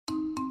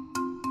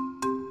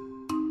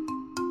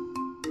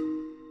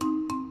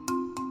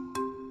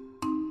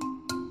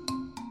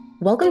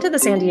Welcome to the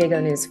San Diego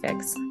News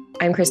Fix.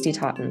 I'm Christy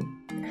Totten.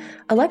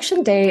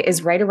 Election day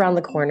is right around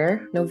the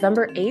corner.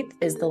 November 8th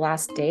is the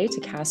last day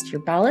to cast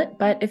your ballot,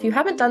 but if you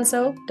haven't done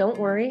so, don't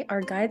worry, our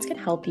guides can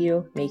help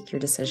you make your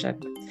decision.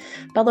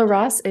 Bella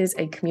Ross is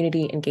a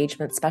community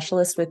engagement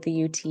specialist with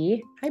the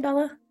UT. Hi,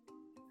 Bella.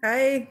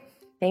 Hi.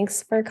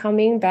 Thanks for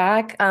coming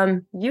back.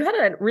 You had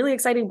a really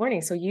exciting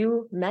morning. So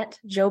you met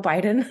Joe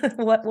Biden.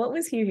 What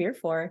was he here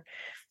for?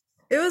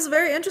 It was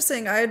very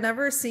interesting. I had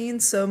never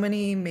seen so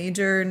many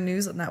major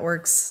news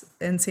networks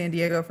in San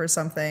Diego for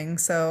something.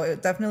 So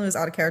it definitely was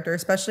out of character,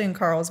 especially in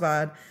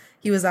Carlsbad.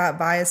 He was at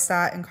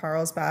Viasat in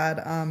Carlsbad.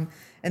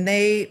 And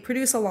they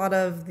produce a lot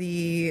of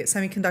the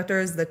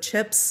semiconductors, the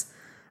chips,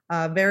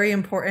 very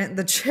important,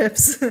 the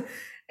chips.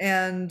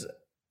 And,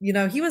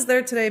 he was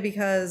there today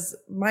because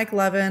Mike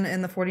Levin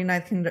in the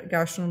 49th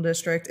Congressional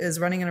District is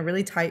running in a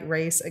really tight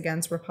race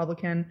against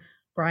Republican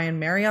Brian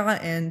Marriott.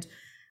 And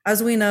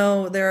as we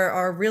know,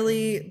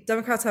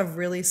 Democrats have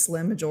really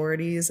slim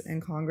majorities in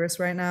Congress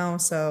right now.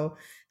 So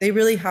they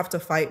really have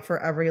to fight for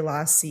every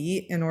last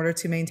seat in order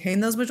to maintain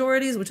those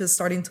majorities, which is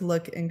starting to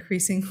look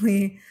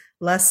increasingly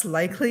less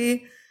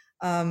likely.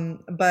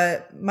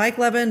 But Mike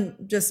Levin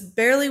just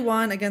barely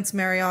won against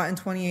Marriott in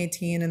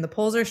 2018, and the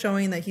polls are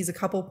showing that he's a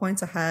couple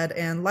points ahead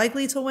and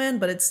likely to win,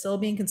 but it's still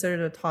being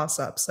considered a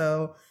toss-up.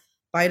 So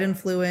Biden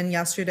flew in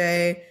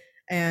yesterday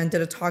and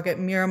did a talk at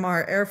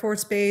Miramar Air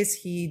Force Base.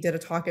 He did a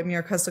talk at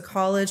MiraCosta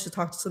College to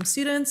talk to some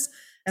students.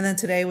 And then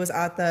today was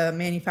at the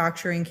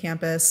manufacturing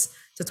campus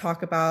to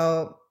talk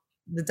about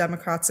the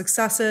Democrats'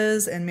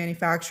 successes in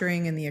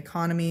manufacturing and the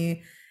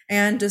economy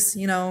and just,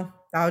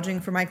 vouching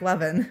for Mike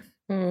Levin.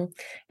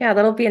 Yeah,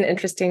 that'll be an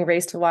interesting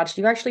race to watch.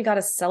 You actually got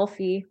a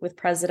selfie with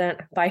President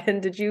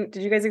Biden. Did you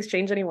guys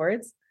exchange any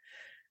words?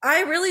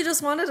 I really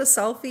just wanted a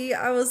selfie.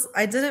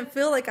 I didn't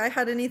feel like I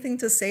had anything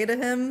to say to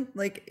him.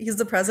 Like, he's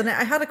the president.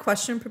 I had a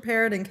question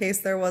prepared in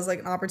case there was like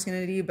an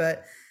opportunity,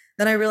 but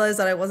then I realized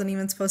that I wasn't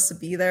even supposed to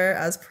be there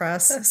as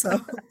press.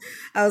 So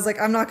I was like,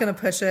 I'm not going to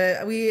push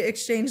it. We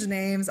exchanged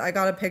names. I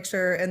got a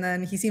picture, and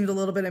then he seemed a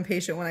little bit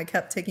impatient when I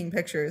kept taking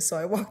pictures. So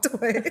I walked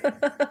away.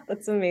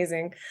 That's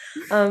amazing.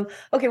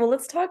 Okay, well,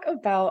 let's talk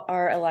about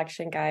our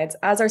election guides.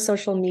 As our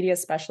social media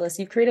specialist,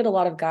 you've created a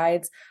lot of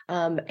guides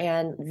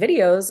and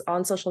videos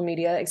on social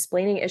media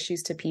explaining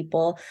issues to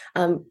people.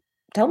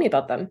 Tell me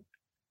about them.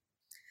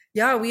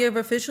 Yeah, we have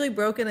officially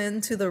broken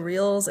into the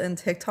Reels and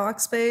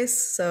TikTok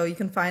space. So you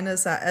can find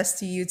us at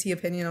STUT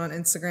Opinion on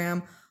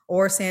Instagram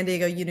or San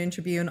Diego Union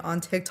Tribune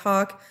on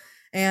TikTok.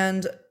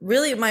 And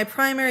really, my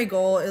primary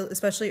goal,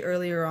 especially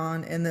earlier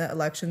on in the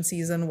election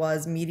season,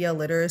 was media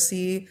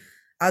literacy.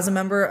 As a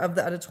member of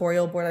the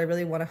editorial board, I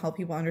really want to help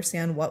people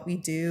understand what we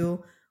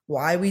do,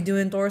 why we do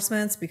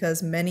endorsements,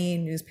 because many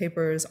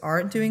newspapers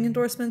aren't doing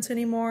endorsements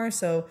anymore.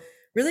 So,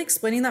 really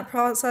explaining that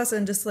process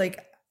and just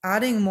like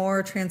adding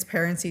more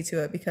transparency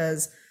to it,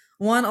 because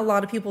one, a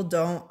lot of people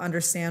don't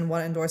understand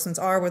what endorsements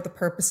are, what the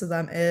purpose of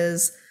them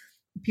is.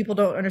 People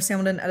don't understand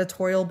what an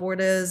editorial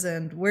board is,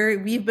 and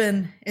we've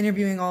been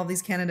interviewing all of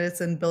these candidates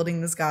and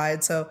building this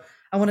guide. So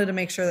I wanted to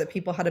make sure that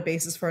people had a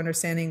basis for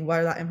understanding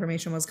where that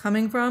information was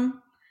coming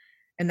from.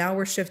 And now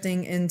we're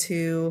shifting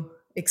into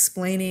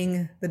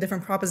explaining the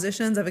different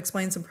propositions. I've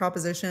explained some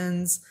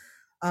propositions.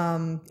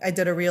 I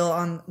did a reel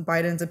on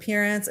Biden's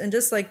appearance and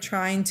just like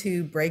trying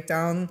to break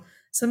down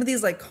some of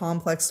these like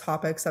complex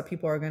topics that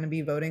people are going to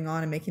be voting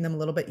on and making them a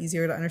little bit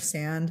easier to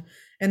understand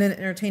in an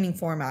entertaining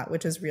format,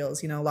 which is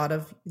Reels. A lot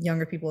of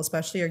younger people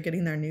especially are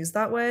getting their news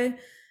that way.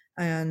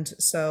 And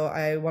so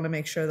I want to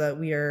make sure that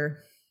we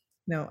are,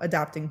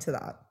 adapting to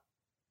that.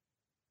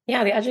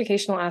 Yeah, the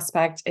educational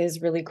aspect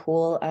is really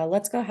cool.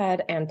 Let's go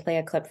ahead and play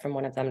a clip from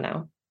one of them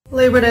now.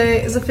 Labor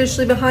Day is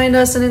officially behind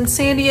us, and in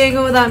San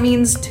Diego, that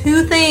means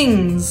two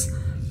things.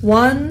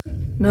 One,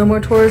 no more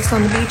tourists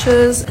on the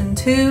beaches, and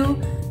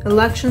two,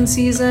 election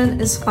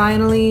season is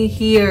finally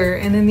here.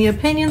 And in the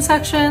opinion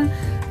section,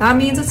 that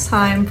means it's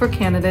time for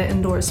candidate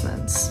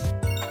endorsements.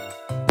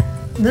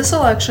 This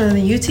election,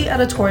 the UT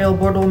editorial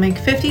board will make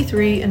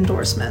 53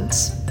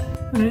 endorsements.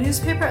 When a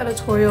newspaper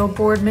editorial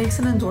board makes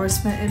an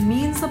endorsement, it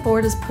means the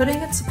board is putting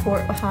its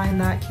support behind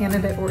that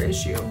candidate or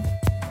issue.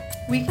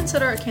 We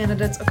consider a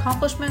candidate's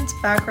accomplishments,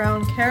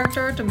 background,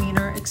 character,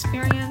 demeanor,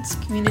 experience,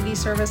 community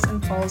service,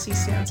 and policy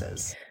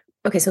stances.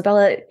 Okay, so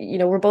Bella,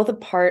 we're both a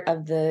part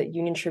of the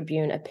Union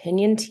Tribune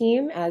opinion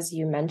team, as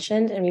you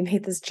mentioned, and we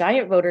made this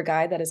giant voter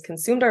guide that has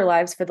consumed our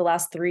lives for the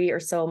last 3 or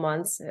so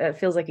months. It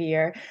feels like a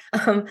year.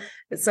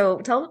 So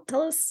tell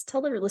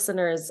the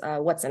listeners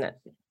what's in it.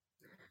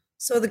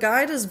 So the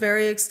guide is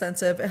very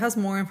extensive. It has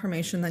more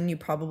information than you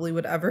probably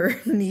would ever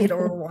need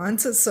or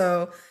want.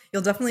 So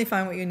you'll definitely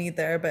find what you need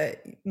there.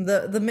 But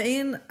the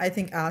main, I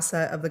think,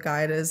 asset of the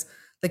guide is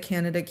the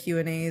candidate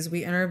Q&As.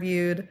 We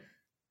interviewed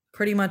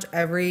pretty much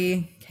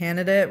every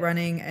candidate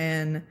running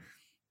in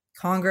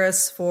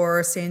Congress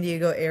for San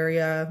Diego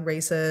area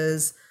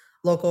races,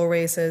 local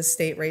races,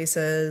 state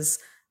races,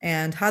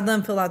 and had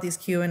them fill out these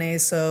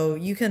Q&As so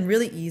you can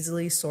really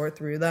easily sort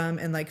through them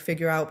and like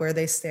figure out where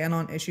they stand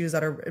on issues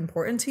that are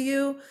important to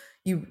you.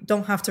 you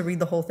don't have to read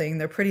the whole thing.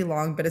 They're pretty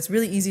long, but it's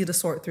really easy to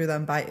sort through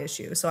them by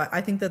issue. So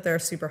I think that they're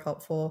super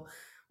helpful.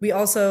 We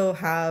also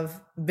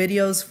have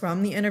videos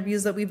from the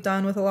interviews that we've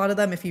done with a lot of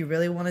them. If you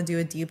really want to do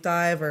a deep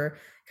dive or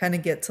kind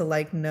of get to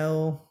like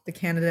know the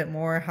candidate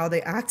more, how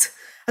they act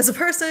as a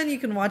person, you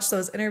can watch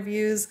those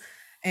interviews.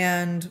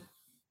 And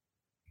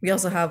we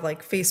also have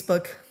like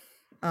Facebook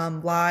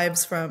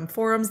lives from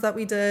forums that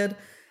we did.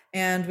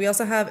 And we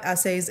also have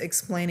essays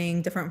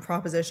explaining different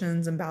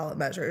propositions and ballot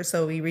measures.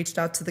 So we reached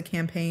out to the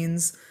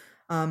campaigns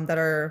that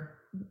are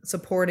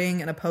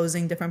supporting and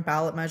opposing different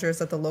ballot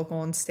measures at the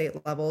local and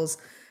state levels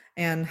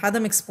and had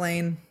them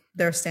explain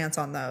their stance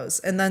on those.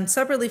 And then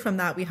separately from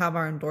that, we have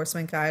our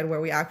endorsement guide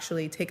where we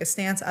actually take a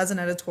stance as an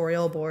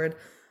editorial board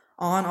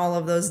on all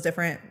of those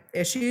different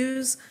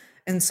issues.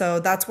 And so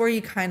that's where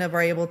you kind of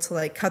are able to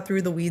like cut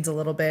through the weeds a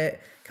little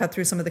bit, cut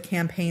through some of the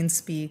campaign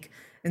speak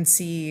and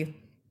see,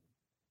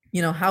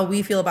 you know, how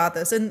we feel about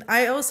this. And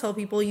I always tell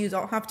people you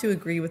don't have to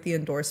agree with the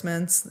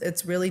endorsements.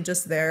 It's really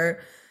just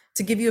there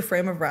to give you a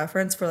frame of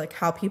reference for like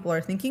how people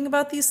are thinking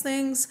about these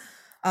things.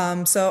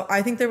 So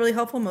I think they're really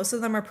helpful. Most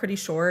of them are pretty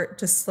short,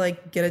 just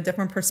like get a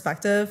different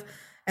perspective.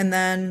 And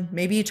then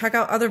maybe check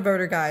out other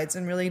voter guides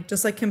and really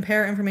just like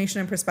compare information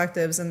and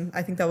perspectives. And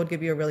I think that would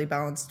give you a really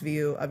balanced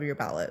view of your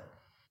ballot.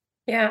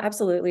 Yeah,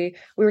 absolutely.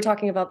 We were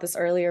talking about this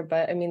earlier,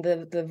 but I mean,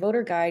 the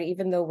voter guide,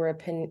 even though we're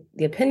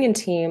the opinion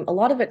team, a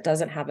lot of it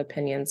doesn't have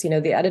opinions. You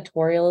know, the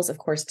editorials, of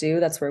course, do.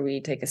 That's where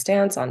we take a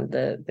stance on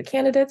the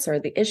candidates or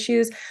the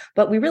issues,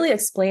 but we really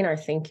explain our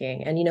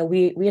thinking. And, you know,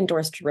 we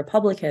endorsed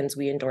Republicans,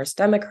 we endorsed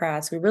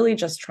Democrats. We're really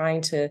just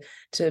trying to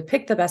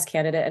pick the best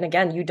candidate. And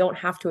again, you don't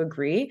have to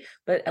agree,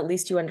 but at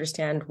least you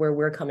understand where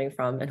we're coming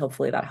from. And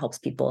hopefully that helps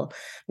people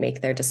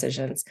make their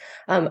decisions.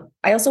 I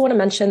also want to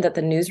mention that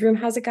the newsroom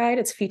has a guide.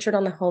 It's featured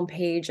on the homepage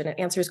and it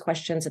answers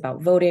questions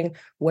about voting,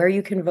 where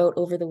you can vote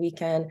over the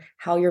weekend,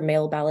 how your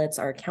mail ballots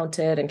are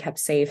counted and kept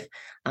safe,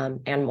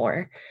 and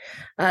more.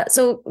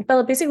 So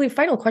Bella, basically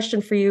final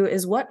question for you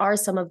is what are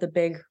some of the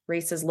big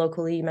races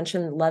locally? You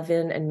mentioned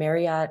Levin and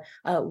Marriott.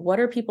 What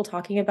are people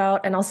talking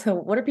about? And also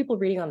what are people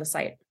reading on the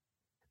site?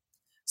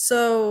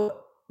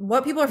 So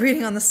what people are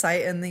reading on the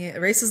site and the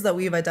races that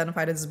we've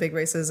identified as big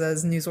races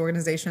as news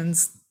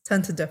organizations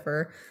tend to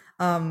differ.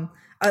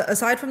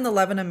 Aside from the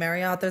Levin and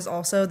Marriott, there's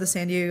also the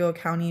San Diego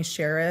County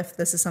Sheriff.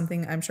 This is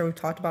something I'm sure we've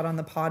talked about on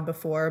the pod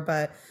before,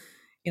 but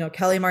you know,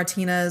 Kelly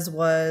Martinez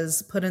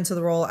was put into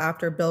the role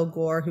after Bill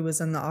Gore, who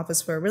was in the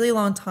office for a really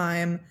long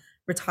time,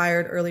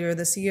 retired earlier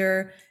this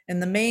year.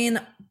 And the main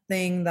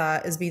thing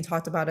that is being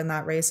talked about in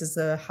that race is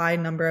the high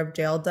number of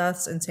jail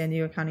deaths in San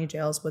Diego County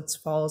jails, which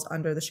falls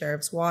under the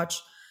sheriff's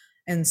watch.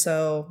 And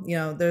so, you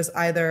know, there's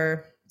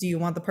either, do you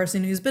want the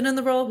person who's been in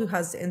the role, who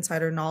has the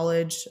insider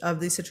knowledge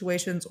of these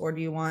situations, or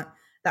do you want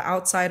the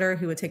outsider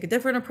who would take a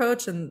different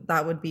approach? And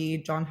that would be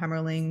John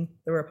Hemmerling,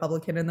 the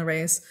Republican in the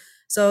race.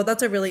 So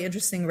that's a really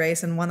interesting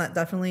race and one that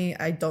definitely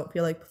I don't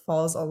feel like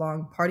falls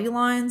along party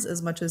lines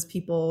as much as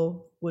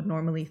people would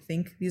normally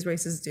think these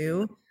races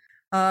do.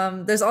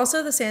 There's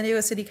also the San Diego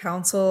City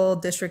Council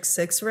District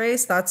 6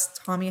 race. That's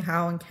Tommy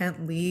Howe and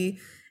Kent Lee.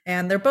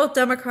 And they're both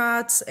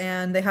Democrats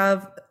and they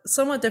have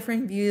somewhat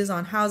differing views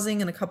on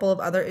housing and a couple of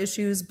other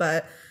issues,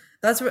 but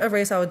that's a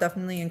race I would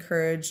definitely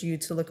encourage you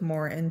to look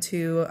more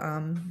into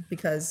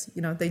because,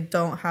 you know, they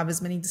don't have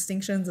as many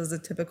distinctions as a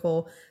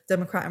typical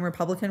Democrat and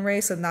Republican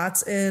race. And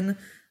that's in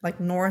like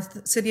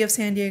North City of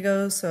San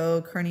Diego.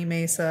 So Kearny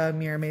Mesa,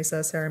 Mira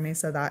Mesa, Serra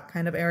Mesa, that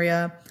kind of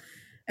area.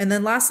 And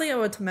then lastly, I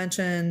would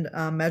mention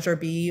Measure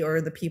B, or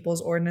the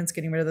People's Ordinance,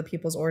 getting rid of the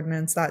People's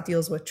Ordinance. That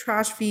deals with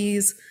trash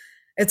fees.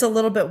 It's a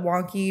little bit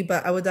wonky,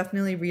 but I would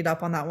definitely read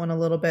up on that one a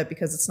little bit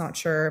because it's not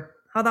sure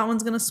how that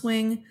one's going to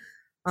swing.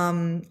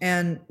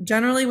 And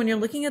generally when you're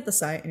looking at the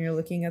site and you're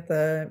looking at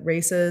the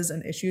races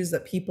and issues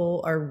that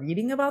people are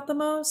reading about the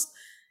most,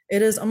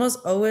 it is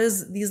almost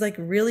always these like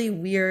really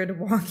weird,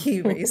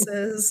 wonky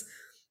races.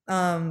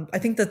 I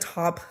think the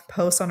top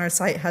post on our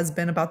site has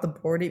been about the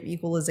Board of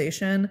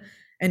Equalization.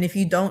 And if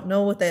you don't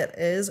know what that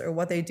is or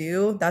what they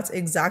do, that's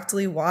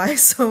exactly why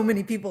so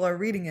many people are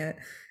reading it,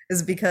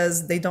 is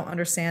because they don't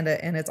understand it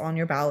and it's on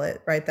your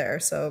ballot right there.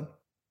 So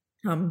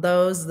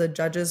the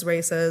judges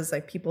races,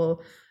 like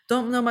people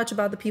don't know much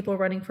about the people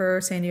running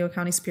for San Diego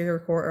County Superior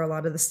Court or a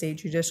lot of the state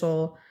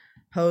judicial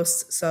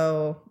posts.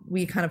 So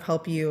we kind of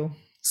help you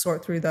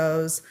sort through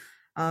those.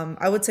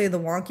 I would say the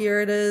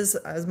wonkier it is,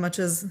 as much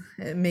as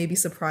it may be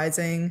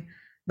surprising,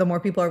 the more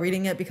people are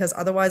reading it, because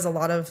otherwise a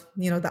lot of,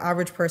 you know, the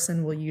average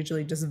person will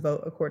usually just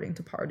vote according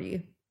to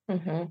party.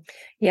 Mm-hmm.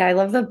 Yeah, I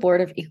love the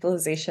Board of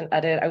Equalization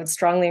edit. I would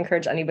strongly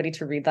encourage anybody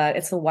to read that.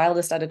 It's the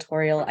wildest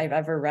editorial I've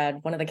ever read.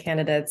 One of the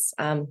candidates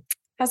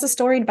has a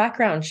storied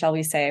background, shall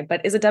we say,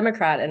 but is a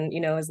Democrat and,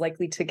 you know, is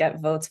likely to get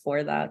votes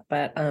for that.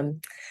 But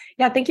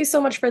yeah, thank you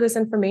so much for this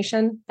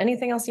information.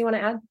 Anything else you want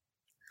to add?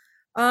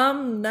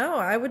 No,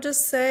 I would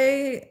just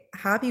say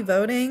happy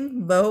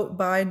voting. Vote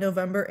by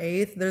November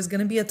 8th. There's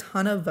going to be a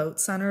ton of vote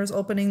centers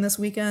opening this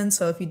weekend.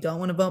 So if you don't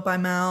want to vote by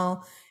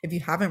mail, if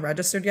you haven't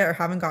registered yet or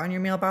haven't gotten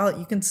your mail ballot,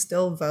 you can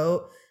still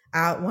vote.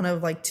 at one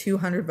of like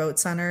 200 vote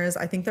centers.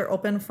 I think they're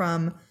open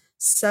from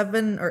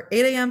 7 or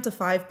 8 a.m. to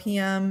 5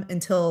 p.m.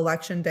 until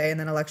election day. And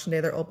then election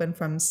day, they're open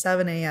from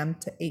 7 a.m.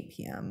 to 8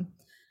 p.m.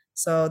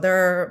 So there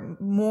are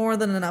more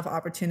than enough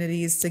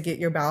opportunities to get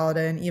your ballot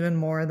in, even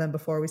more than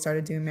before we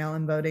started doing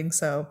mail-in voting.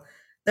 So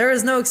there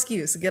is no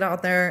excuse. Get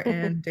out there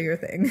and do your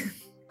thing.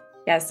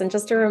 Yes, and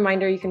just a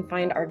reminder, you can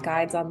find our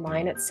guides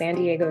online at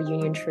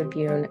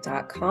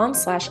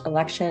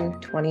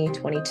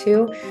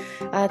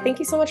SanDiegoUnionTribune.com/election2022. Thank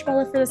you so much,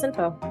 Bella, for this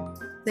info.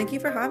 Thank you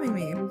for having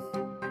me.